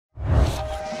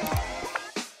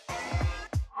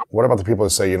what about the people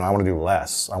that say, I want to do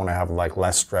less. I want to have like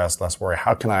less stress, less worry.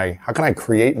 How can I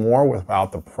create more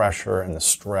without the pressure and the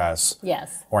stress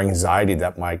or anxiety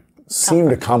that might seem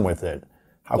to come with it?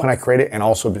 How can I create it and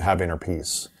also have inner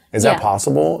peace? Is that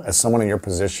possible as someone in your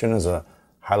position as a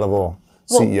high-level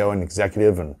CEO and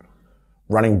executive and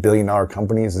running billion-dollar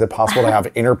companies? Is it possible to have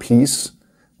inner peace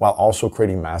while also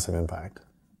creating massive impact?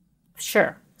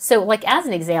 Sure. So like as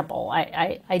an example,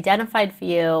 I identified for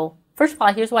you, first of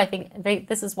all, here's why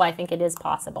this is why I think it is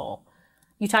possible.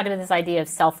 You talked about this idea of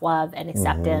self-love and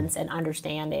acceptance and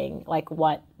understanding like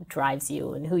what drives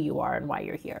you and who you are and why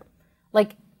you're here.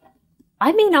 Like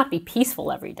I may not be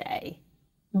peaceful every day,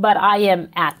 but I am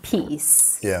at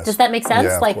peace. Yes. Does that make sense?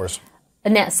 Yeah, like, of course.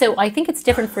 So I think it's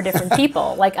different for different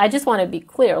people. Like I just want to be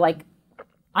clear, like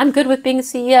I'm good with being a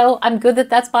CEO. I'm good that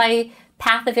that's my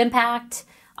path of impact.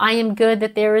 I am good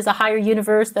that there is a higher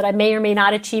universe that I may or may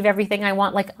not achieve everything I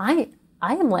want. Like I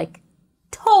am like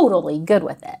totally good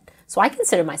with it. So I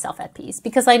consider myself at peace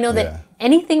because I know that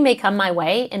anything may come my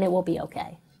way and it will be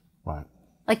okay. Right.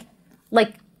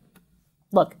 Like,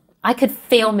 look, I could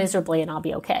fail miserably and I'll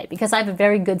be okay because I have a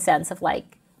very good sense of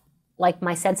like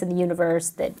my sense in the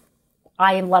universe that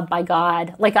I am loved by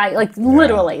God.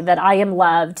 Literally that I am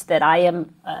loved, that I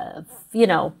am,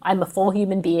 I'm a full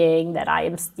human being, that I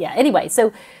am, Anyway,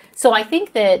 so I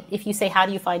think that if you say, how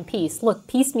do you find peace? Look,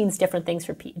 peace means different things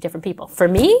for different people. For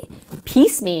me,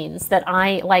 peace means that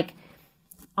I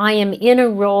am in a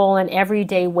role and every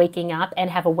day waking up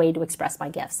and have a way to express my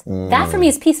gifts. That for me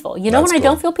is peaceful. You know when I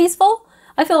don't feel peaceful?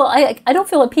 I don't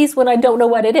feel at peace when I don't know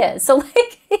what it is. So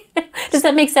does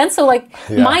that make sense? So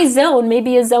my zone may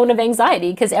be a zone of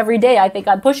anxiety because every day I think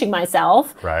I'm pushing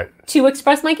myself to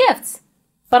express my gifts.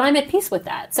 But I'm at peace with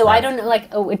that. So I don't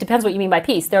know, it depends what you mean by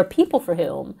peace. There are people for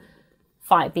whom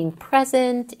being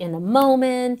present in the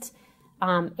moment,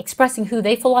 expressing who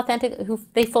they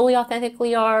fully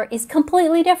authentically are is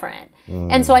completely different.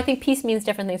 And so I think peace means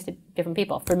different things to different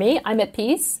people. For me, I'm at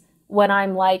peace when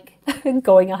I'm like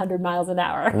going 100 miles an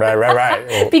hour.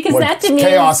 Right. Because that to me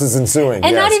chaos is ensuing.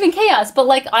 And not even chaos, but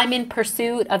like I'm in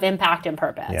pursuit of impact and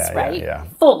purpose, right? Yeah.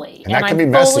 Fully. And that can I'm be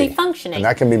messy. fully functioning. And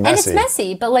that can be messy. And it's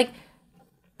messy, but like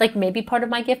maybe part of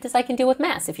my gift is I can deal with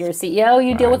mess. If you're a CEO,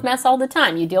 you deal with mess all the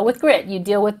time. You deal with grit. You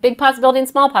deal with big possibility and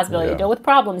small possibility. You deal with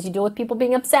problems. You deal with people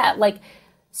being upset.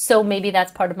 So maybe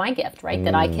that's part of my gift, right?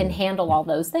 That I can handle all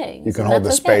those things. You can hold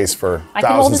the space for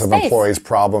thousands of employees'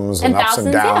 problems and ups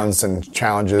and downs and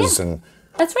challenges. And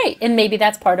that's right. And maybe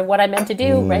that's part of what I'm meant to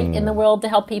do, right, in the world to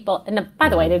help people. And by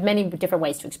the way, there's many different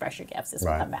ways to express your gifts, as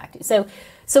we'll come back to.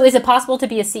 So is it possible to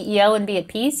be a CEO and be at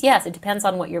peace? Yes, it depends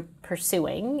on what you're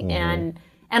pursuing. And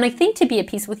I think to be at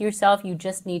peace with yourself, you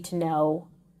just need to know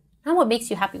not what makes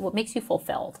you happy, what makes you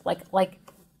fulfilled. Like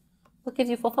what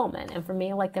gives you fulfillment? And for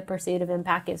me, the pursuit of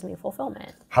impact gives me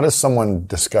fulfillment. How does someone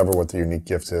discover what the unique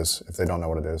gift is if they don't know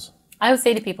what it is? I would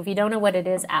say to people, if you don't know what it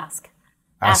is, ask.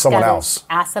 Ask someone else.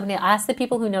 Ask somebody. Ask the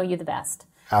people who know you the best.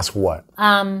 Ask what?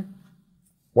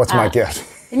 What's my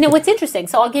gift? No, what's interesting.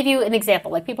 So I'll give you an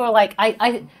example. People are like,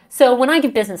 so when I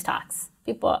give business talks,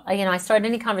 people, I start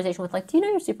any conversation with do you know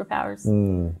your superpowers?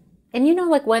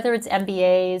 And whether it's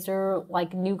MBAs or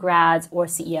new grads or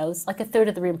CEOs, a third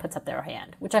of the room puts up their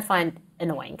hand, which I find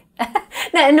annoying.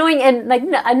 Not annoying and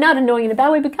not annoying in a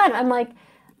bad way, but kind of,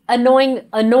 I'm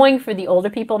annoying for the older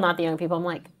people, not the young people. I'm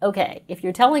like, okay, if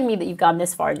you're telling me that you've gone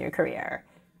this far in your career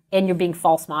and you're being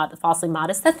falsely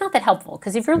modest, that's not that helpful.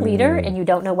 Because if you're a leader and you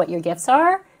don't know what your gifts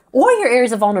are or your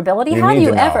areas of vulnerability, how do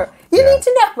you ever? You need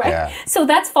to know, right? Yeah. So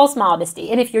that's false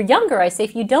modesty. And if you're younger, I say,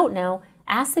 if you don't know,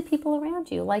 ask the people around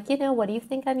you, what do you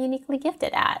think I'm uniquely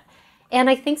gifted at? And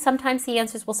I think sometimes the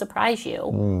answers will surprise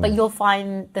you, but you'll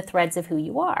find the threads of who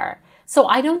you are. So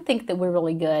I don't think that we're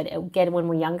really good when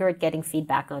we're younger at getting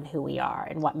feedback on who we are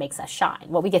and what makes us shine.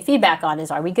 What we get feedback on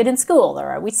is, are we good in school or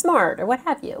are we smart or what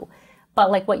have you? But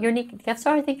what your unique gifts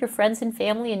are, I think your friends and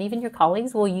family and even your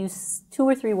colleagues will use 2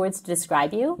 or 3 words to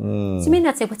describe you. So you may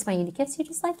not say, what's my unique gifts? You're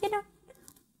just what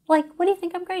do you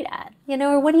think I'm great at?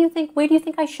 Or where do you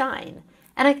think I shine?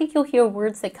 And I think you'll hear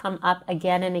words that come up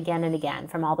again and again and again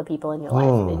from all the people in your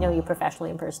life that know you professionally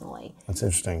and personally. That's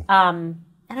interesting.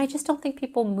 And I just don't think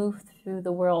people move through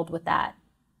the world with that,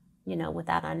 with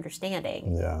that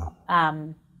understanding. Yeah.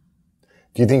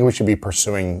 Do you think we should be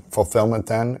pursuing fulfillment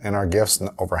then in our gifts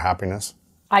over happiness?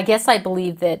 I guess I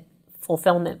believe that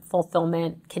fulfillment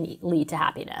can lead to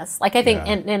happiness. I think,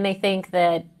 and I think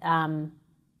that an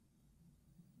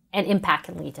impact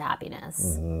can lead to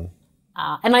happiness.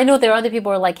 And I know there are other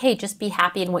people who are like, hey, just be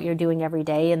happy in what you're doing every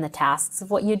day and the tasks of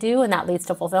what you do, and that leads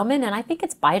to fulfillment. And I think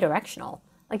it's bidirectional.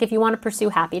 If you want to pursue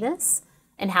happiness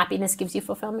and happiness gives you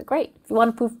fulfillment, great. If you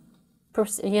want to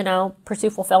pursue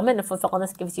fulfillment, and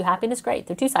fulfillment gives you happiness, great.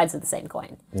 They're two sides of the same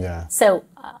coin. Yeah. So,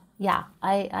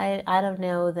 I don't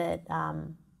know that,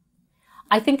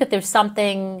 I think that there's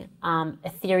something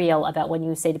ethereal about when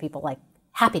you say to people like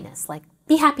happiness, like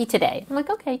be happy today. I'm like,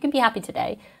 okay, you can be happy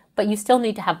today, but you still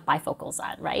need to have bifocals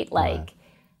on, right? Like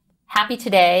happy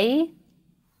today,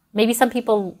 maybe some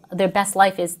people, their best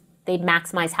life is they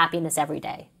maximize happiness every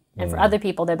day. And for other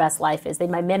people, their best life is they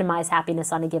might minimize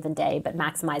happiness on a given day, but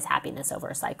maximize happiness over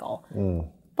a cycle.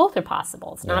 Both are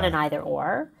possible. It's not an either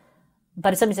or.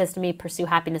 But if somebody says to me, pursue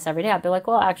happiness every day, I'd be like,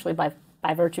 well, actually, by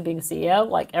virtue of being a CEO,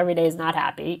 like every day is not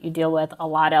happy. You deal with a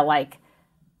lot of like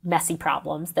messy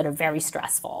problems that are very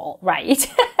stressful, right?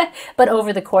 But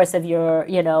over the course of your,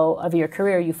 of your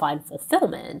career, you find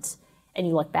fulfillment, and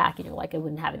you look back and you're like, I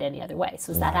wouldn't have it any other way.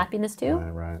 So is that happiness too?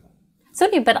 Right. So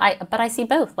do, but I see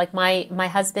both. Like my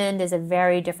husband is a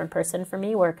very different person for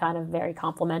me. We're kind of very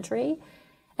complementary,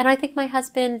 and I think my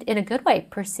husband, in a good way,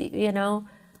 pursues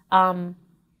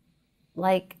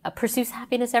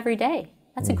happiness every day.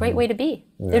 That's a great way to be.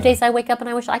 Yeah. There are days I wake up and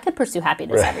I wish I could pursue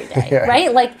happiness every day,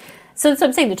 right? Like, so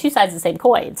I'm saying the two sides of the same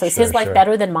coin. So is his life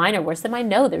better than mine or worse than mine?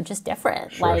 No, they're just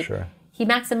different. He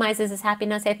maximizes his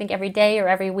happiness, I think, every day or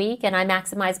every week, and I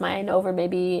maximize mine over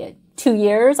maybe 2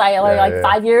 years,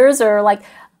 5 years, or like,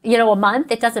 a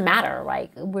month. It doesn't matter.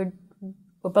 Like we're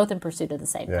both in pursuit of the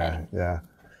same thing. Yeah.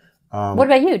 What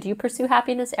about you? Do you pursue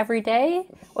happiness every day,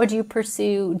 or do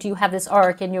you have this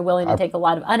arc and you're willing to take a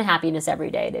lot of unhappiness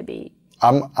every day to be?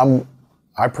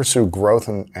 I pursue growth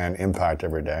and impact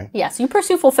every day. Yes, you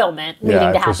pursue fulfillment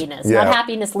leading to happiness, not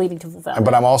happiness leading to fulfillment.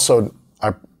 But I'm also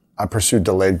I pursue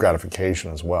delayed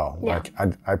gratification as well. Yeah.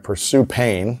 Like I pursue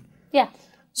pain. Yeah.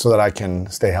 So that I can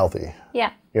stay healthy.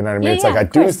 Yeah. You know what I mean? It's like I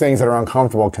do things that are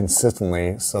uncomfortable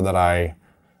consistently so that I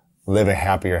live a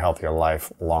happier, healthier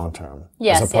life long term.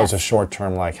 Yes. As opposed to short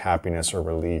term like happiness or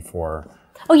relief or.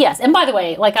 Oh yes, and by the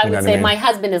way, like I would say, my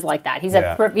husband is like that. He's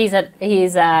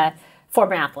a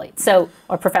former athlete,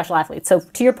 or professional athlete. So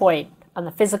to your point, on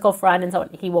the physical front and so on,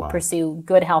 he will pursue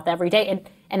good health every day.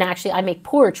 And actually, I make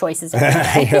poor choices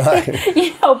every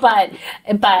day.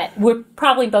 But we're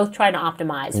probably both trying to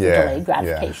optimize for delayed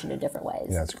gratification in different ways.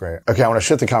 Yeah, that's great. Okay, I want to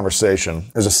shift the conversation.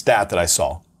 There's a stat that I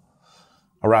saw.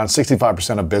 Around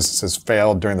 65% of businesses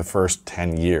failed during the first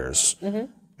 10 years. Mm-hmm.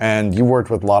 And you worked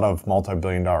with a lot of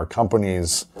multi-billion-dollar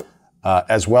companies,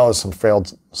 as well as some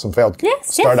failed startups.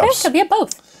 Yes,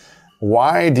 both.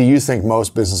 Why do you think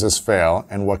most businesses fail,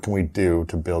 and what can we do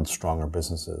to build stronger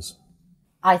businesses?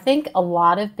 I think a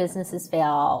lot of businesses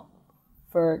fail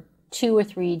for 2 or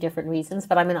 3 different reasons,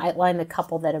 but I'm going to outline a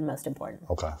couple that are most important.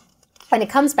 Okay. And it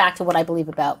comes back to what I believe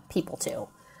about people too.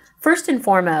 First and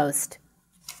foremost,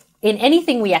 in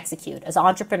anything we execute as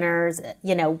entrepreneurs,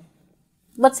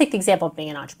 let's take the example of being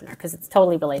an entrepreneur because it's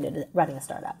totally related to running a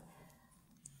startup.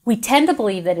 We tend to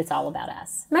believe that it's all about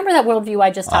us. Remember that worldview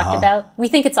I just talked about? We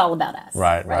think it's all about us.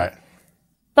 Right.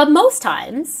 But most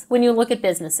times, when you look at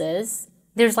businesses,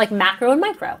 there's like macro and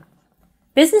micro.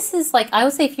 Businesses, like I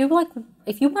would say, if you want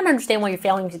to understand why you're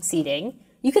failing or succeeding,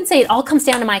 you can say it all comes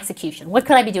down to my execution. What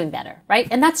could I be doing better, right?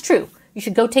 And that's true. You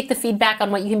should go take the feedback on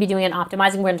what you can be doing and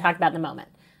optimizing. We're going to talk about in a moment.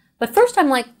 But first, I'm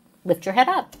like, lift your head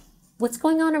up. What's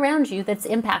going on around you that's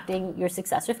impacting your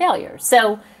success or failure?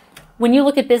 So when you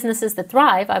look at businesses that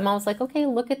thrive, I'm always like, okay,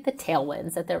 look at the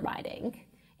tailwinds that they're riding,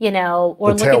 or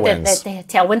look at the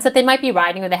tailwinds that they might be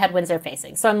riding or the headwinds they're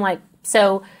facing. So I'm like,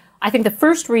 I think the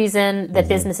first reason that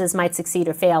businesses might succeed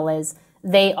or fail is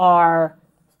they are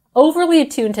overly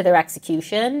attuned to their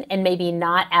execution and maybe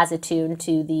not as attuned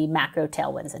to the macro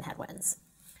tailwinds and headwinds.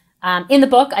 In the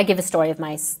book, I give the story of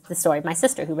my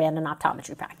sister who ran an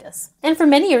optometry practice. And for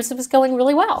many years, it was going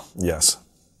really well. Yes.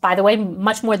 By the way,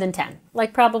 much more than 10.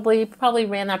 Like probably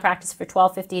ran that practice for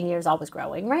 12, 15 years, always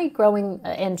growing, right?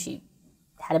 And she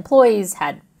had employees,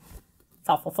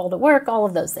 felt fulfilled at work, all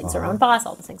of those things, her own boss,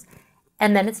 all those things.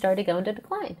 And then it started going to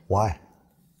decline. Why?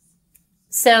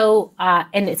 So,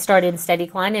 and it started in steady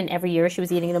decline, and every year she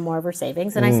was eating into more of her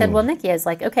savings. And I said, well, Nikki, I was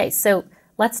like, okay, so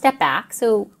let's step back.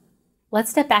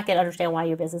 Let's step back and understand why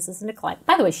your business is in decline.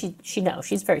 By the way, she knows.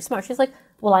 She's very smart. She's like,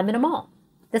 well, I'm in a mall.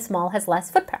 This mall has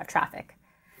less foot traffic.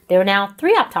 There are now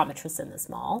 3 optometrists in this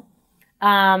mall.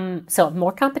 So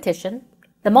more competition.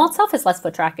 The mall itself has less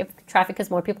foot traffic because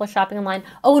more people are shopping online.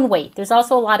 Oh, and wait, there's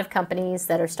also a lot of companies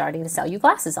that are starting to sell you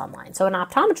glasses online. So an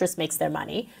optometrist makes their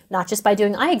money, not just by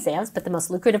doing eye exams, but the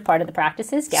most lucrative part of the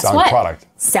practice is, guess what? Selling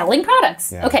Selling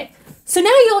products. Yeah. Okay, so now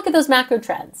you look at those macro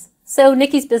trends. So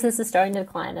Nikki's business is starting to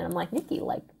decline. And I'm like, Nikki,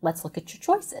 like, let's look at your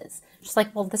choices. She's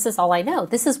like, well, this is all I know.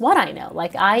 This is what I know.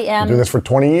 Like, I am doing this for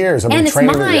 20 years. And it's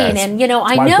mine. And, you know,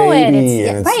 I know it.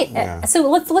 It's, right. Yeah. So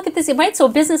let's look at this, right? So a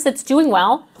business that's doing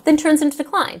well then turns into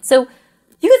decline. So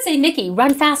you could say, Nikki,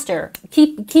 run faster.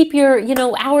 Keep your, you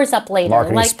know, hours up later.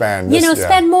 Marketing like, spend. You know,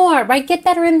 spend more, right? Get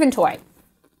better inventory.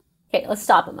 Okay, let's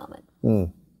stop a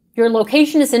moment. Your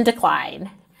location is in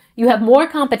decline. You have more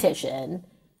competition.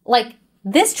 Like,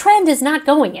 this trend is not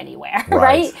going anywhere,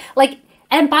 right? Like,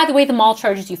 and by the way, the mall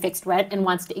charges you fixed rent and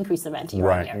wants to increase the rent year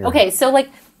on year. Okay, so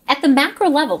like, at the macro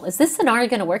level, is this scenario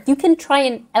going to work? You can try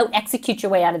and out-execute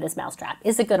your way out of this mousetrap.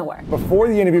 Is it going to work? Before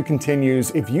the interview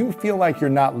continues, if you feel like you're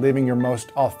not living your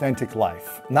most authentic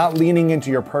life, not leaning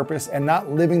into your purpose, and not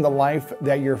living the life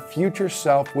that your future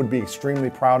self would be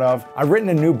extremely proud of, I've written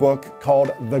a new book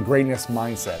called The Greatness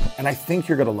Mindset, and I think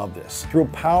you're going to love this. Through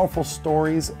powerful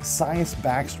stories,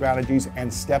 science-backed strategies,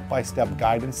 and step-by-step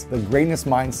guidance, The Greatness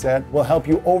Mindset will help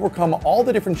you overcome all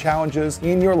the different challenges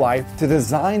in your life to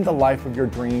design the life of your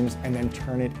dreams and then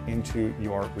turn it into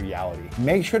your reality.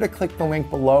 Make sure to click the link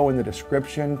below in the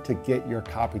description to get your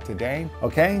copy today.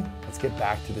 Okay, let's get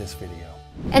back to this video.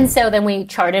 And so then we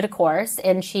charted a course,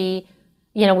 and she,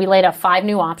 you know, we laid out 5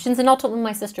 new options, and ultimately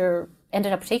my sister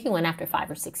ended up taking one after 5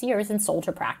 or 6 years and sold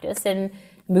her practice and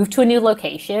moved to a new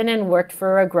location and worked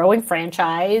for a growing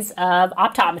franchise of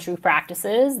optometry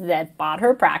practices that bought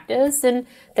her practice and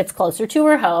that's closer to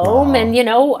her home and, you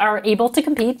know, are able to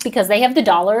compete because they have the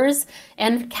dollars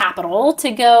and capital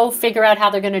to go figure out how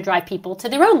they're going to drive people to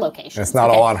their own location. It's not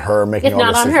all on her making all this.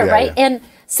 It's not on her, right? And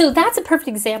so that's a perfect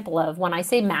example of when I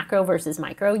say macro versus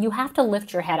micro, you have to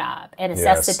lift your head up and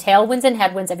assess the tailwinds and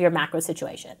headwinds of your macro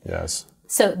situation. Yes.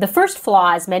 So the first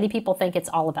flaw is many people think it's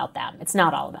all about them. It's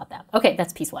not all about them. Okay,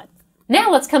 that's piece 1. Now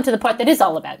let's come to the part that is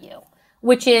all about you,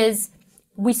 which is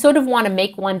we sort of want to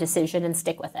make one decision and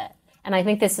stick with it. And I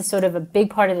think this is sort of a big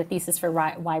part of the thesis for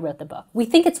why I wrote the book. We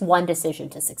think it's one decision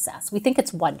to success. We think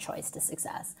it's one choice to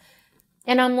success.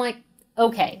 And I'm like,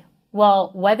 okay,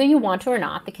 well, whether you want to or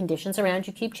not, the conditions around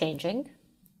you keep changing.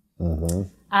 You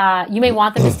may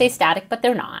want them to stay static, but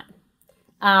they're not.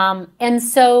 And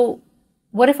so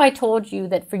what if I told you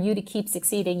that for you to keep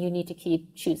succeeding, you need to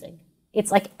keep choosing?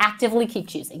 It's like actively keep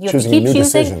choosing. You have to keep new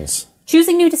decisions.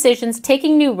 Choosing new decisions,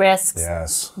 taking new risks,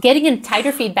 yes, getting in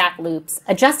tighter feedback loops,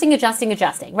 adjusting,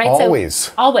 right?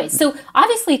 Always. Always. So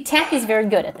obviously tech is very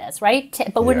good at this, right?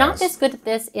 But we're not this good at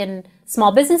this in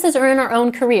small businesses or in our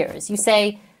own careers. You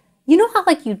say, you know how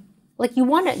you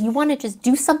want to just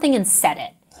do something and set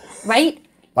it, right?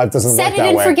 Life doesn't set work that way.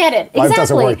 Set it and forget it. Exactly. Life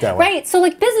doesn't work that way. Right? So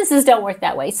like businesses don't work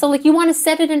that way. So like you want to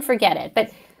set it and forget it.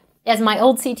 But as my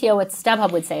old CTO at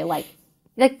StubHub would say, like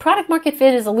product market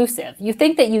fit is elusive. You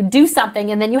think that you do something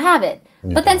and then you have it.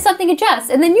 But then something adjusts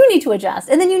and then you need to adjust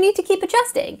and then you need to keep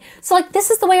adjusting. So like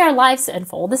this is the way our lives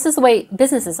unfold. This is the way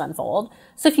businesses unfold.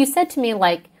 So if you said to me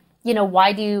like, you know,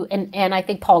 why do you, and I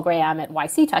think Paul Graham at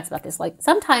YC talks about this, like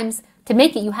sometimes to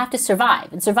make it, you have to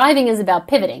survive. And surviving is about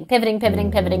pivoting.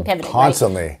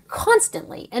 Constantly. Right?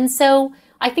 Constantly. And so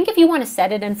I think if you want to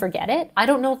set it and forget it, I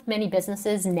don't know if many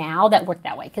businesses now that work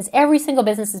that way, because every single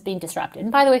business is being disrupted.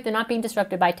 And by the way, if they're not being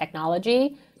disrupted by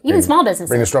technology, even small businesses.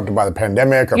 Being disrupted by the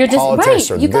pandemic or politics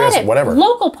or this, whatever.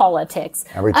 Local politics.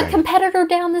 Everything. A competitor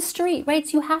down the street, right?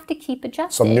 So you have to keep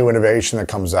adjusting. Some new innovation that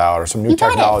comes out or some new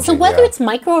technology. So whether it's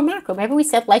micro or macro, maybe we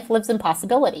said life lives in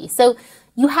possibility. So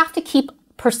you have to keep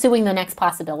pursuing the next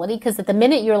possibility, because at the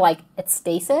minute you're like at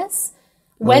stasis,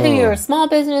 whether you're a small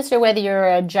business or whether you're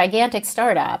a gigantic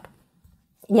startup,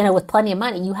 you know, with plenty of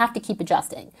money, you have to keep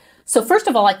adjusting. So first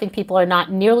of all, I think people are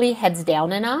not nearly heads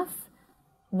down enough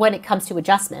when it comes to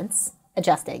adjusting.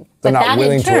 They're not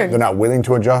willing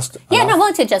to adjust enough? Yeah, not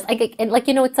willing to adjust. Like,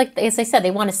 you know, it's like, as I said, they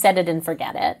want to set it and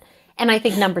forget it. And I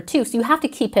think number 2, so you have to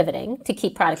keep pivoting to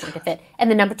keep product market fit. And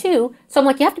then number 2, so I'm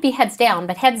like, you have to be heads down,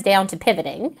 but heads down to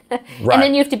pivoting. Right. And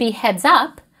then you have to be heads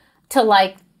up to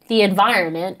like the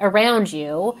environment around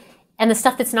you and the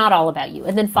stuff that's not all about you,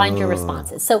 and then find your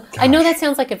responses. So I know that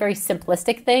sounds like a very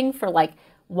simplistic thing for like,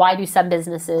 why do some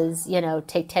businesses, you know,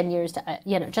 take 10 years to,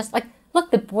 you know, just like, look,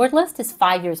 the board list is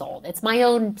 5 years old. It's my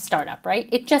own startup, right?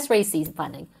 It just raised seed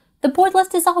funding. The board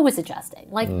list is always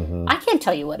adjusting. Like, I can't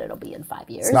tell you what it'll be in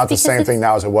 5 years. It's not the same thing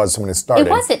now as it was when it started.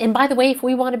 It wasn't. And by the way, if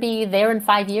we want to be there in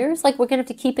 5 years, like, we're going to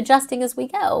have to keep adjusting as we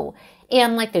go.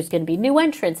 And like, there's going to be new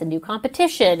entrants and new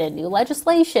competition and new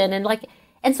legislation. And like,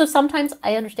 and so sometimes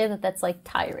I understand that that's like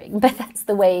tiring, but that's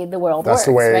the way the world works. That's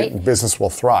the way right? business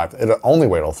will thrive. The only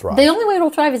way it'll thrive. The only way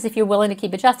it'll thrive is if you're willing to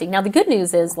keep adjusting. Now, the good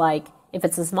news is, like, if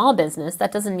it's a small business,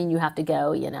 that doesn't mean you have to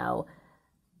go, you know,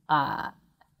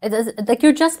 like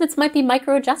your adjustments might be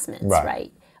micro adjustments,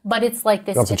 right? But it's like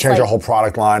this. You have to change your whole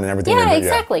product line and everything. Yeah,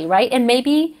 exactly, right? And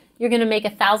maybe you're going to make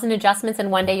 1,000 adjustments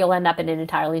and one day you'll end up in an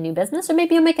entirely new business. Or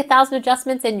maybe you'll make 1,000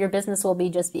 adjustments and your business will be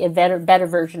just a better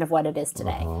version of what it is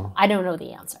today. I don't know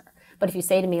the answer. But if you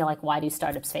say to me, like, why do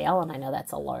startups fail? And I know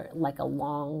that's a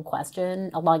long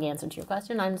question, a long answer to your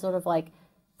question. I'm sort of like,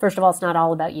 first of all, it's not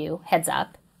all about you. Heads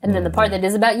up. And then the part that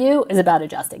is about you is about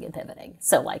adjusting and pivoting.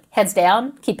 So, like, heads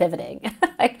down, keep pivoting.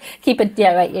 Keep it,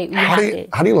 yeah, right.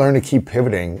 How do you learn to keep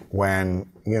pivoting when,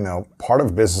 part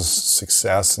of business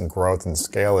success and growth and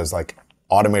scale is like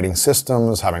automating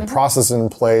systems, having processes in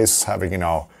place, having,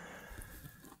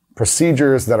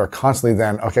 procedures that are constantly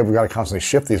then, okay, we've got to constantly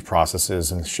shift these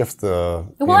processes and shift the,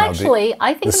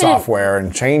 I think the software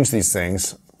and change these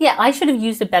things. Yeah, I should have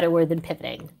used a better word than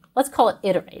pivoting. Let's call it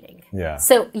iterating. Yeah.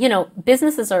 So,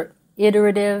 businesses are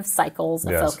iterative cycles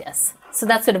of focus. So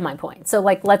that's sort of my point. So,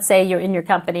 like, let's say you're in your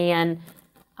company and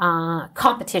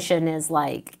competition is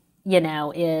like,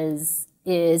 is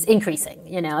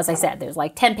increasing. As I said, there's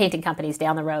like 10 painting companies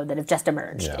down the road that have just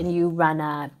emerged, and you run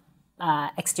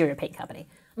a exterior paint company.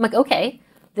 I'm like, okay,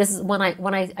 this is when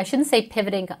I shouldn't say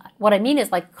pivoting. What I mean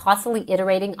is like constantly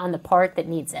iterating on the part that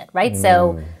needs it, right?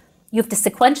 So you have to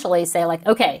sequentially say like,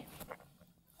 okay,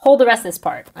 hold the rest of this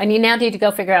part. I now need to go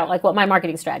figure out like what my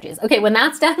marketing strategy is. Okay, when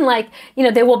that's done, like,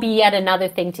 there will be yet another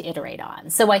thing to iterate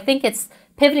on. So I think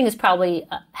pivoting is probably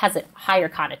has a higher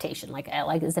connotation, like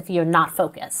as if you're not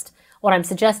focused. What I'm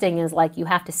suggesting is like you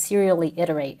have to serially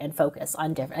iterate and focus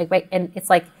on different, right? And it's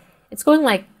like, it's going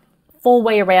like full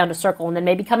way around a circle and then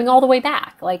maybe coming all the way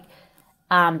back. Like,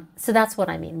 so that's what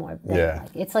I mean more. Like,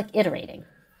 it's like iterating.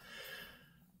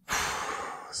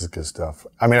 This is good stuff.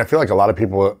 I mean, I feel like a lot of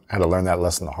people had to learn that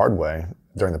lesson the hard way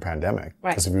during the pandemic.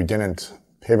 Right. Because if you didn't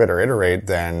pivot or iterate,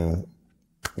 then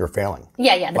you're failing.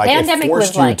 Yeah. The pandemic it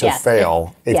forced was you to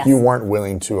fail if you weren't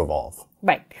willing to evolve.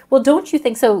 Right. Well, don't you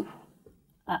think so?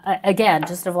 Again,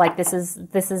 just sort of like this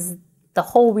is the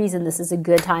whole reason this is a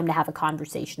good time to have a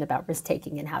conversation about risk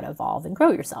taking and how to evolve and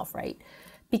grow yourself, right?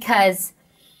 Because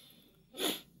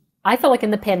I feel like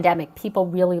in the pandemic, people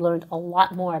really learned a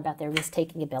lot more about their risk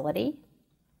taking ability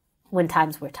when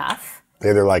times were tough.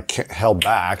 They either like held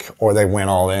back or they went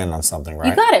all in on something, right?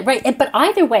 You got it, right. But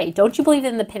either way, don't you believe that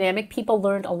in the pandemic, people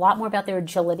learned a lot more about their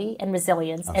agility and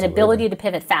resilience and ability to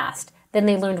pivot fast than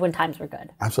they learned when times were good?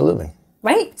 Absolutely.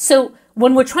 Right? So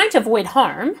when we're trying to avoid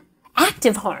harm,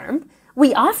 active harm,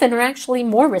 we often are actually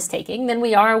more risk-taking than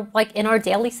we are like in our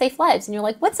daily safe lives. And you're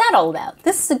like, what's that all about?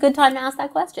 This is a good time to ask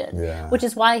that question. Yeah. Which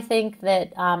is why I think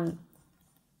that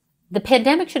the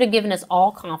pandemic should have given us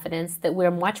all confidence that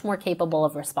we're much more capable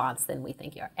of response than we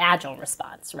think you're. Agile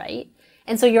response, right?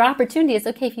 And so your opportunity is,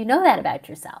 okay, if you know that about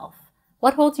yourself,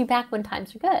 what holds you back when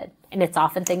times are good? And it's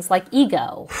often things like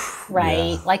ego,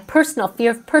 right? Like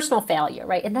fear of personal failure,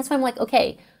 right? And that's why I'm like,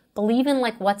 okay, believe in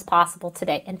like what's possible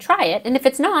today and try it. And if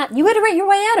it's not, you iterate your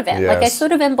way out of it. Yes. Like I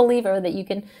sort of am a believer that you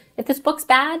can, if this book's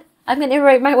bad, I'm going to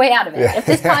iterate my way out of it. If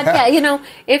this podcast,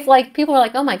 if like people are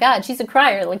like, oh my God, she's a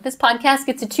crier, like this podcast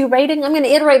gets a 2 rating, I'm going to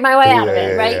iterate my way out of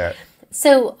it, right? Yeah.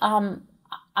 So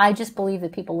I just believe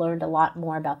that people learned a lot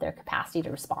more about their capacity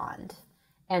to respond.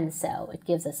 And so it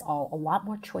gives us all a lot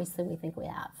more choice than we think we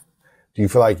have. Do you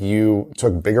feel like you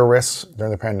took bigger risks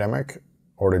during the pandemic,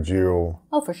 or did you?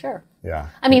 Oh, for sure. Yeah.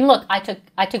 I mean, look, I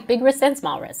took big risks and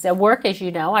small risks. At work, as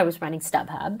you know, I was running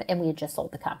StubHub, and we had just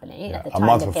sold the company at the time. A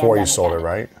month before you sold it,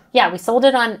 right? Yeah, we sold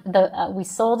it on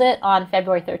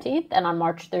February 13th, and on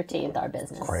March 13th, our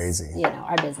business. Crazy.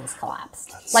 Our business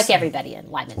collapsed, like everybody in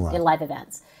live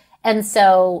events, and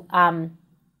so.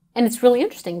 And it's really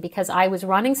interesting because I was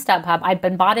running StubHub. I'd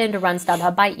been bought in to run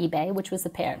StubHub by eBay, which was the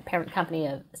parent company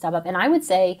of StubHub. And I would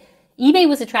say eBay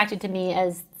was attracted to me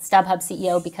as StubHub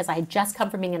CEO because I had just come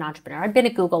from being an entrepreneur. I'd been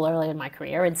at Google early in my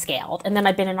career and scaled. And then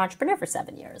I'd been an entrepreneur for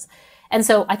 7 years. And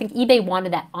so I think eBay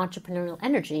wanted that entrepreneurial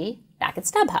energy back at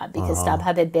StubHub because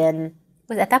StubHub had been,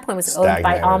 at that point, was owned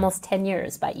by almost 10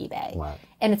 years by eBay. Wow.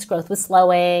 And its growth was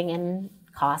slowing and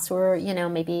costs were,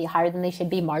 maybe higher than they should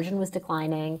be. Margin was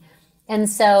declining. And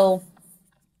so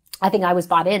I think I was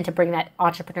bought in to bring that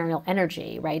entrepreneurial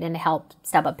energy, right, and to help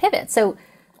StubHub pivot. So,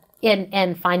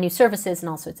 and find new services and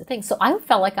all sorts of things. So I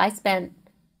felt like I spent,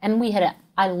 and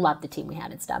I loved the team we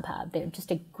had at StubHub. They're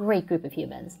just a great group of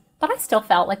humans. But I still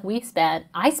felt like I spent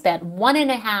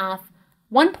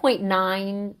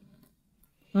 1.9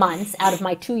 months out of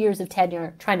my 2 years of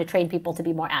tenure trying to train people to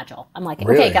be more agile. I'm like,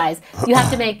 Really? okay, guys, you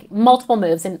have to make multiple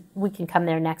moves, and we can come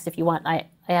there next if you want. I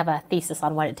have a thesis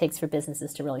on what it takes for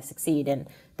businesses to really succeed, and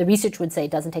the research would say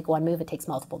it doesn't take one move, it takes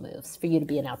multiple moves for you to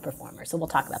be an outperformer. So we'll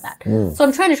talk about that. So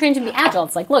I'm trying to train you to be agile.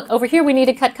 It's like, look, over here we need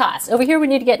to cut costs. Over here we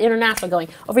need to get international going.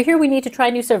 Over here we need to try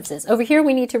new services. Over here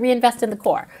we need to reinvest in the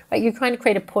core, right? You're trying to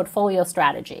create a portfolio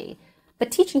strategy, but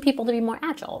teaching people to be more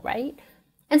agile, right?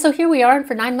 And so here we are, and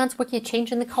for 9 months working at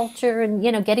changing the culture and,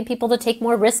 getting people to take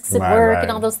more risks at work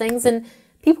and all those things. And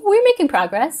we're making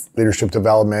progress. Leadership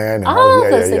development. And all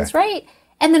of those things, right?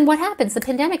 And then what happens? The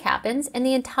pandemic happens, and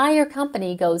the entire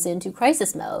company goes into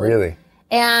crisis mode. Really?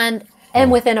 And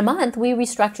within a month, we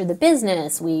restructured the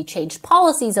business. We changed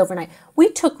policies overnight.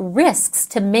 We took risks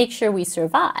to make sure we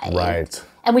survived. Right.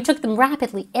 And we took them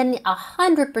rapidly. And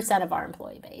 100% of our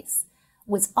employee base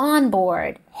was on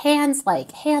board, hands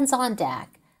on deck,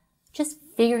 just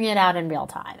figuring it out in real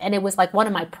time. And it was like one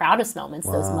of my proudest moments,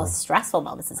 those most stressful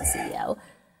moments as a CEO,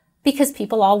 because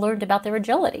people all learned about their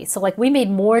agility. So like we made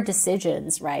more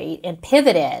decisions, right? And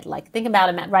pivoted. Like think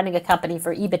about it, running a company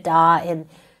for EBITDA and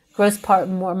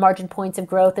more margin points of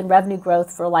growth and revenue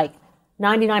growth for like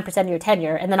 99% of your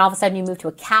tenure, and then all of a sudden you move to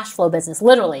a cash flow business.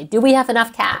 Literally, do we have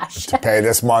enough cash to pay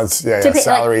this month's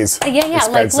salaries?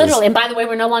 Like literally. And by the way,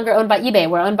 we're no longer owned by eBay.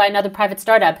 We're owned by another private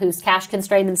startup who's cash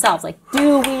constrained themselves. Like,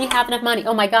 do we have enough money?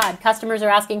 Oh my God, customers are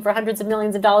asking for hundreds of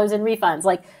millions of dollars in refunds.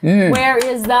 Like, where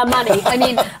is the money? I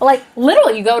mean, like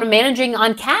literally, you go to managing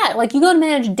on cash. Like, you go to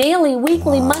manage daily,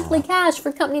 weekly, monthly cash for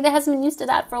a company that hasn't been used to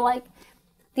that for like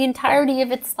the entirety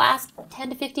of its last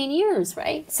 10 to 15 years,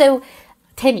 right? So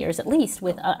 10 years at least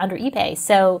with under eBay.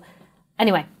 So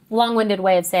anyway, long-winded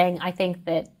way of saying I think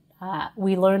that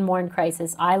we learn more in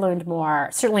crisis. I learned more,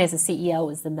 certainly as a CEO,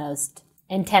 was the most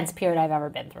intense period I've ever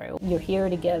been through. You're here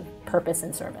to give purpose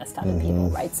and service to other people,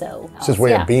 right? So it's his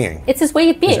way of being. It's his way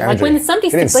of being. Like when somebody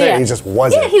he didn't say it, he just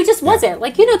wasn't. Yeah, he just wasn't.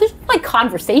 Like, there's like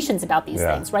conversations about these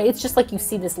things, right? It's just like you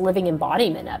see this living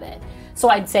embodiment of it. So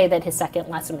I'd say that his second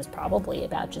lesson was probably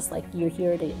about just like you're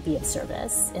here to be of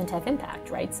service and to have impact,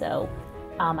 right? So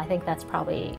I think that's probably